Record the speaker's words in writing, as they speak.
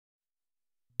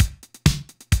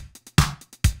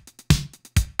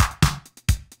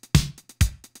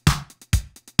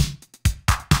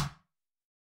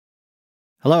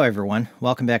Hello everyone,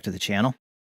 welcome back to the channel.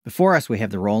 Before us we have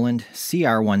the Roland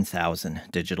CR-1000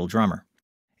 Digital Drummer,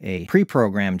 a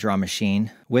pre-programmed drum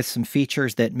machine with some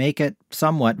features that make it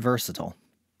somewhat versatile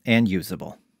and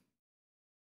usable.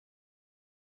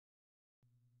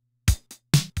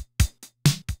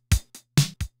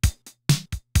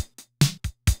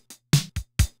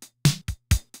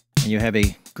 And you have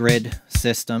a grid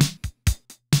system,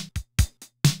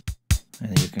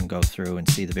 and you can go through and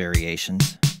see the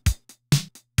variations.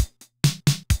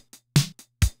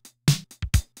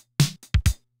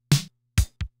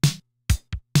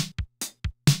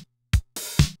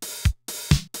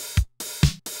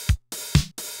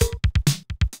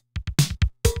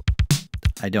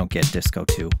 I don't get disco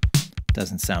 2.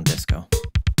 Doesn't sound disco.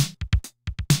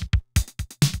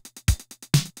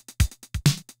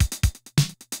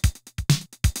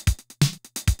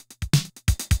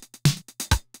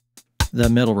 The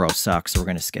middle row sucks, so we're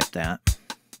going to skip that.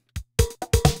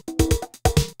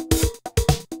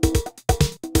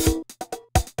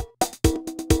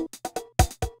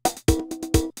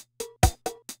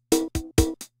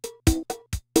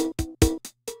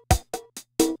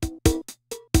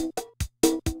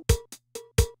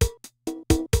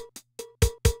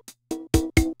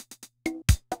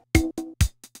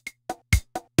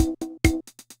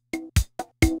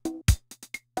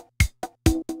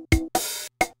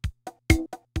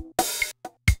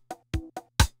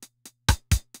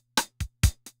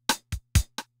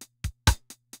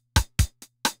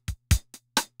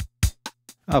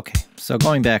 Okay, so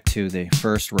going back to the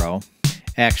first row,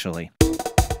 actually,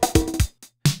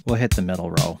 we'll hit the middle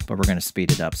row, but we're going to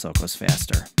speed it up so it goes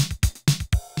faster.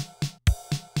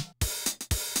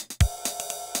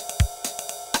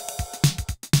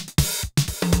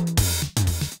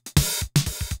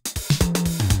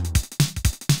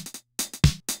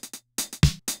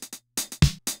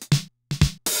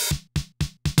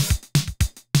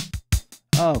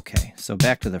 Okay, so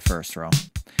back to the first row.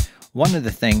 One of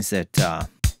the things that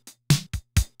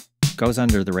goes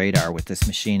under the radar with this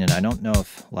machine, and I don't know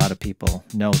if a lot of people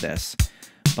know this,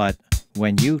 but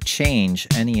when you change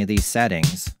any of these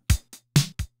settings,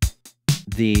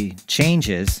 the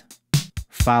changes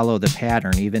follow the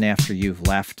pattern even after you've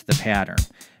left the pattern.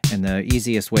 And the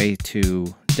easiest way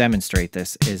to demonstrate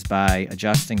this is by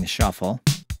adjusting the shuffle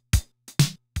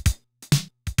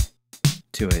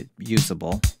to a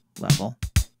usable level.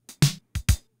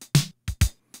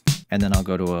 And then I'll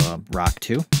go to a rock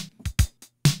 2.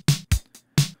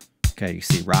 Okay, you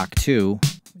see rock 2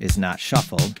 is not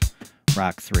shuffled.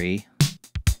 Rock 3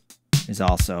 is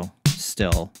also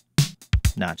still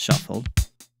not shuffled.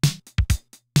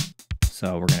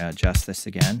 So we're going to adjust this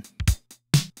again.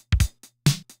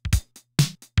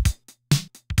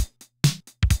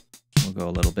 We'll go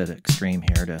a little bit extreme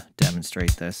here to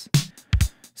demonstrate this.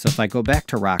 So if I go back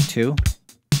to rock 2,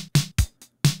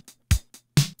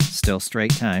 still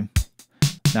straight time.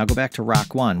 Now go back to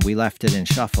rock 1. We left it in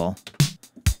shuffle.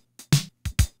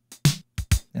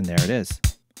 And there it is.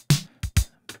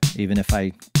 Even if I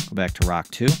go back to rock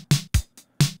 2,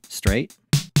 straight.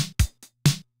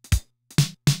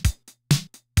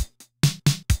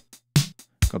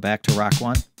 Go back to rock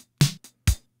 1.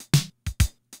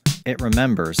 It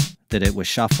remembers that it was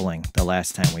shuffling the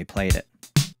last time we played it.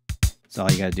 So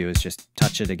all you got to do is just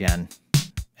touch it again,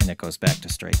 and it goes back to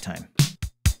straight time.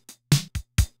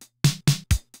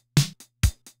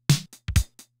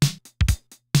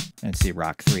 And see,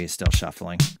 rock 3 is still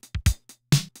shuffling.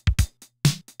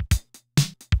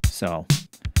 So,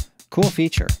 cool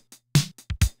feature.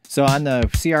 So on the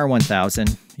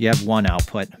CR-1000, you have one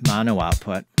output, mono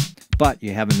output, but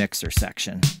you have a mixer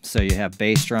section. So you have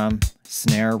bass drum,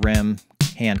 snare, rim,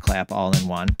 hand clap all in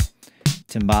one,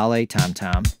 timbale,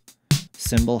 tom-tom,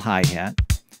 cymbal, hi-hat,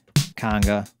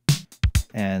 conga,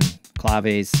 and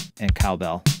claves and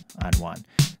cowbell on one.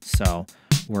 So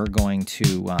we're going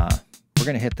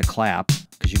to hit the clap,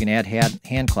 because you can add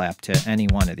hand clap to any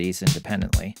one of these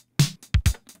independently.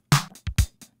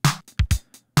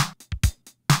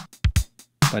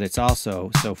 But it's also,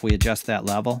 so if we adjust that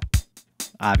level,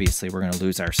 obviously we're going to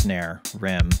lose our snare,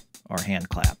 rim, or hand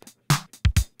clap.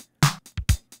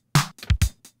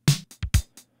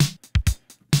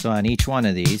 So on each one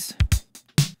of these,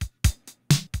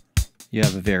 you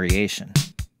have a variation.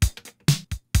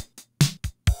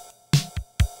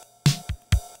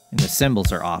 And the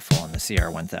cymbals are awful on the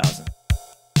CR-1000.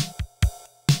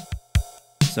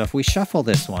 So if we shuffle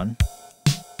this one,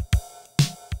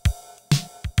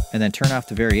 and then turn off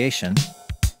the variation,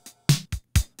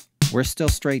 we're still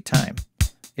straight time.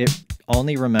 It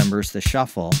only remembers the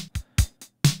shuffle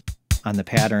on the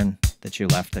pattern that you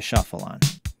left the shuffle on.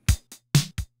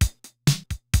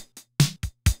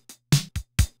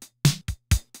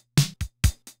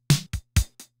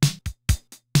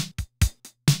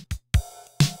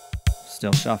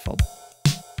 Still shuffled.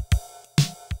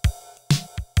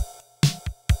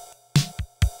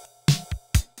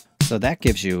 So that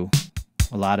gives you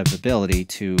a lot of ability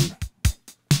to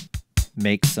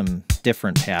make some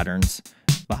different patterns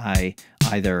by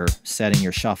either setting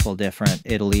your shuffle different.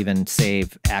 It'll even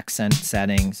save accent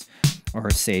settings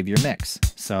or save your mix.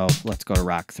 So let's go to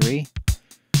rock 3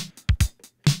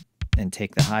 and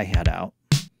take the hi-hat out.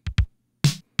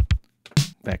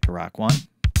 Back to rock 1.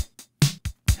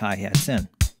 Hi-hat's in.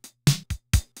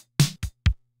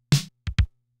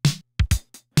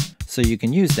 So you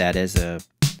can use that as a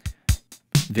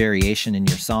variation in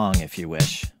your song if you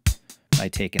wish by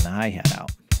taking the hi-hat out.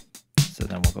 So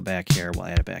then we'll go back here, we'll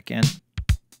add it back in.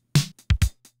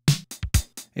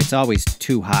 It's always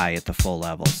too high at the full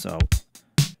level, so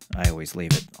I always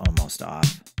leave it almost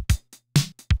off.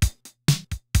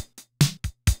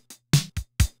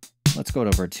 Let's go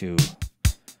over to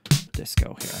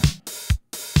disco here.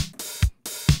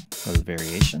 Go to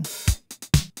variation.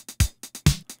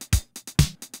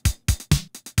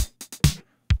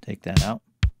 Take that out.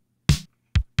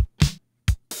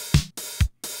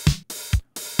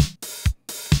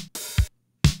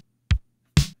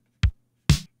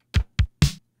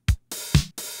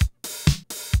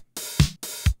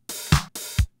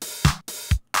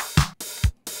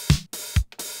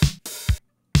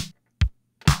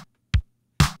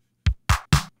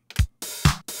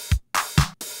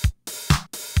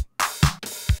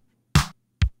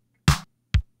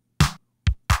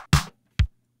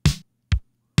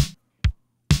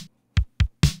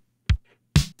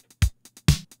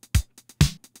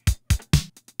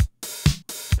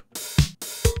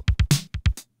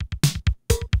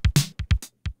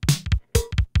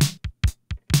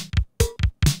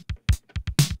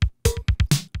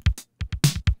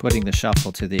 Putting the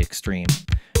shuffle to the extreme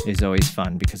is always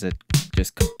fun because it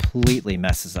just completely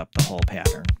messes up the whole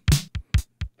pattern.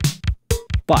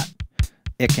 But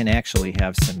it can actually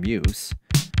have some use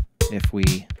if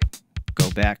we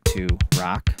go back to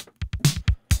rock,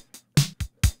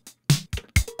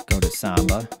 go to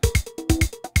samba.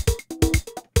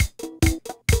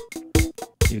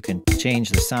 You can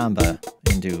change the samba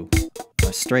into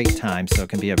a straight time so it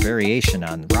can be a variation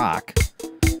on rock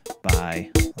by,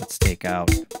 let's take out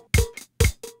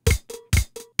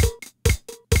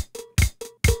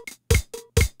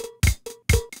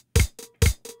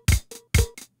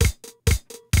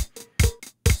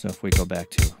so if we go back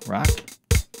to rock,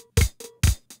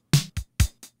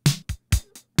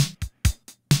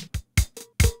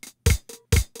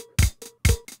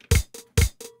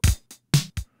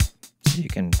 so you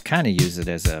can kind of use it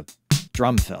as a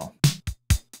drum fill.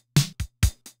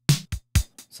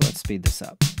 So let's speed this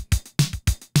up.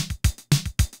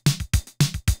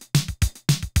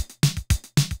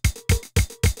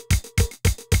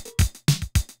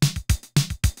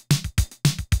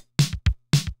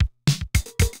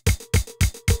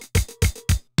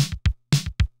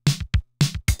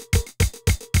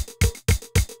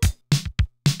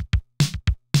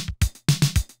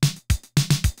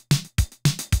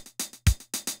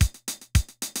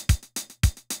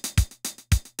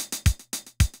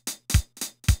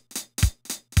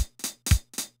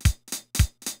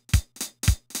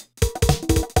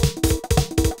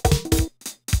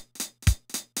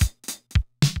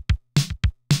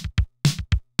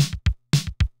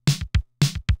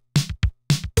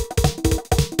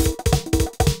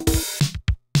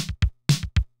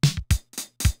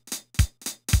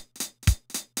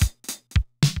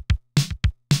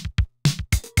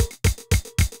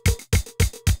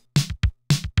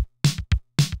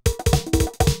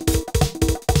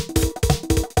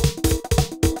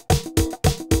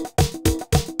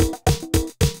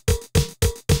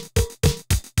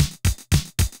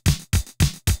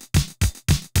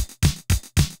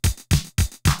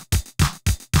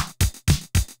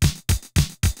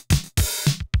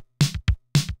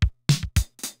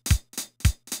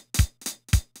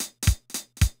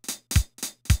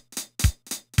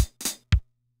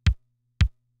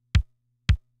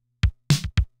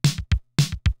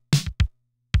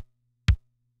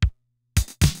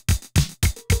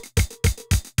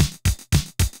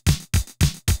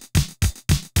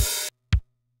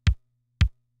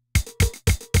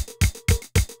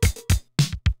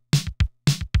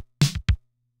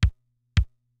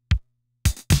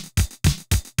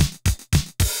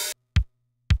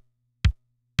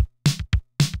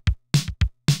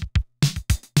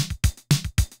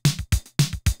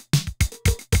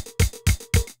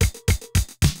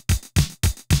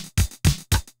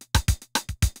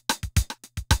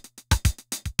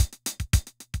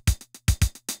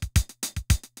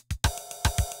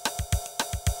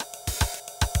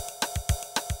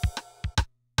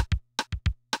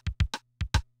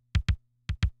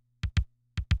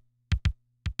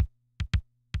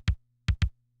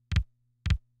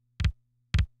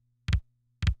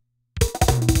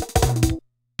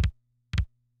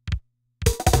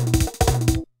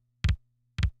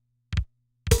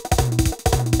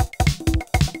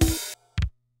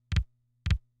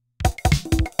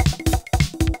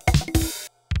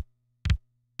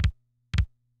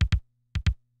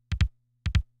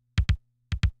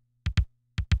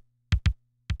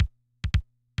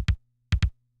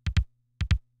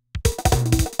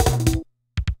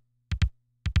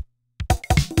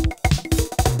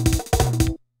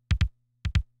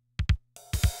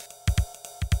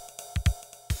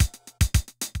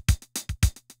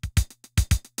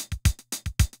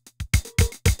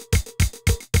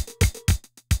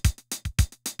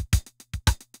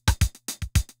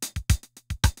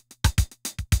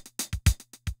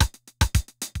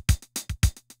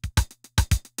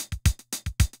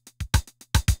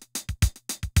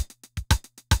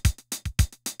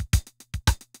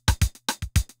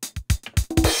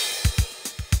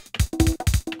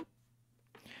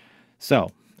 So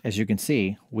as you can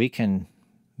see, we can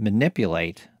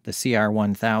manipulate the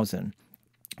CR-1000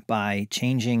 by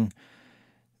changing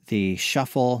the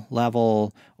shuffle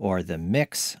level or the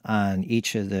mix on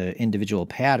each of the individual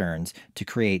patterns to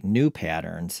create new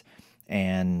patterns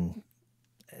and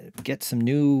get some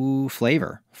new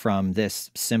flavor from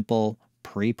this simple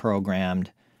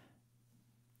pre-programmed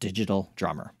digital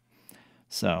drummer.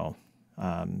 So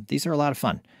these are a lot of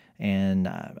fun. And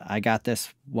I got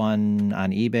this one on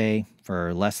eBay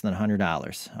for less than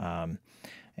 $100.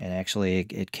 And actually,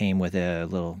 it came with a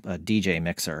little DJ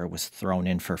mixer. It was thrown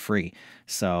in for free.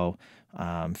 So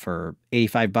for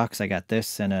 85 bucks, I got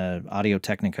this and a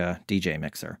Audio-Technica DJ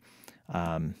mixer.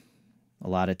 A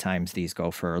lot of times these go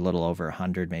for a little over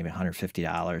 100, maybe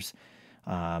 $150.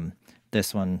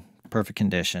 This one, perfect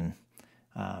condition.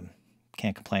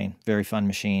 Can't complain. Very fun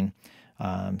machine.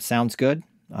 Sounds good.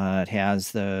 It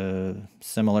has the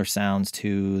similar sounds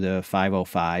to the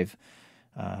 505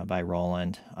 by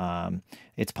Roland.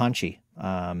 It's punchy.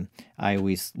 I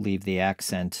always leave the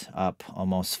accent up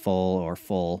almost full or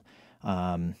full.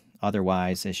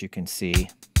 Otherwise, as you can see,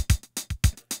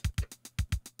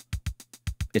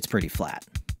 it's pretty flat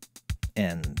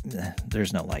and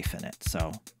there's no life in it.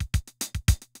 So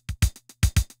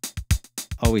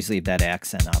always leave that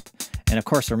accent up. And of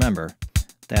course, remember,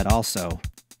 that also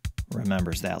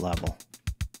remembers that level.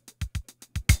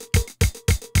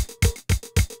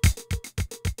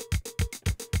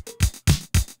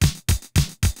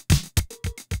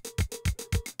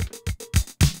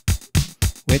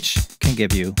 Which can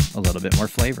give you a little bit more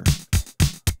flavor.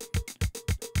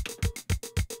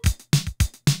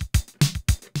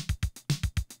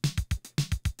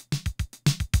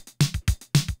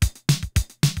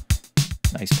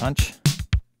 Nice punch.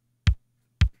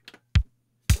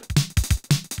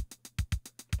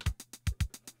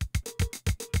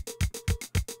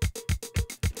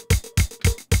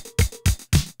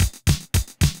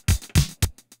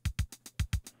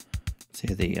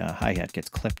 See, the hi-hat gets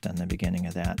clipped on the beginning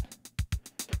of that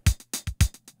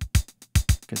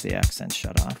because the accent's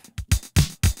shut off.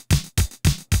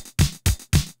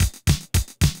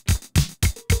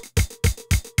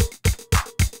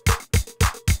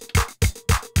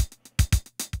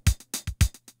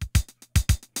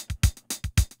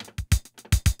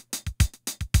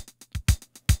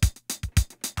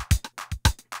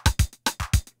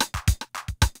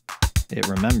 It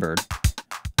remembered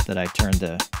that I turned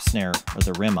the snare or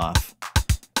the rim off,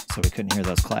 so we couldn't hear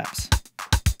those claps.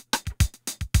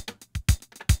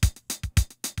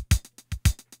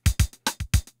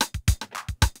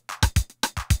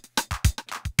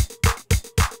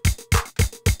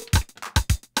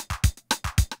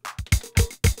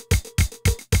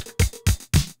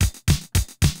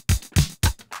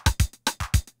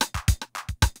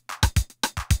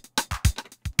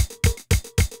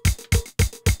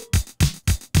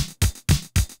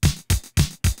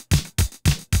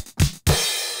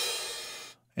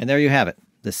 And there you have it,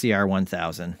 the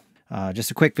CR-1000.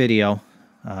 Just a quick video.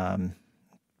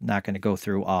 Not going to go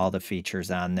through all the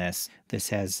features on this. This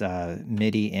has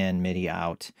MIDI in, MIDI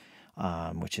out,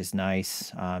 which is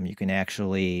nice. You can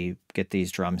actually get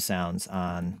these drum sounds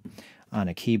on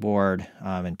a keyboard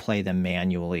and play them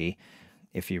manually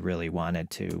if you really wanted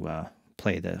to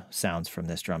play the sounds from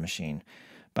this drum machine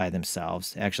by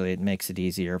themselves. Actually, it makes it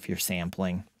easier if you're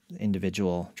sampling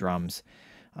individual drums.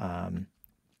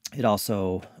 It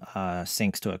also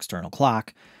syncs to external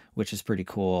clock, which is pretty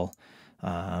cool.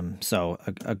 So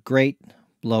a great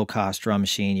low-cost drum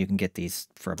machine. You can get these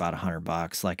for about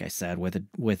 $100. Like I said, with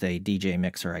a DJ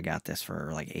mixer, I got this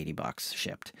for like 80 bucks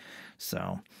shipped.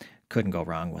 So couldn't go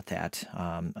wrong with that.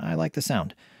 I like the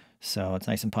sound. So it's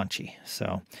nice and punchy.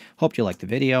 So hope you like the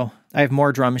video. I have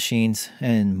more drum machines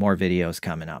and more videos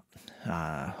coming up.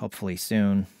 Hopefully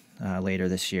soon, later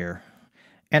this year.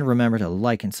 And remember to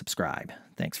like and subscribe.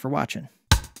 Thanks for watching.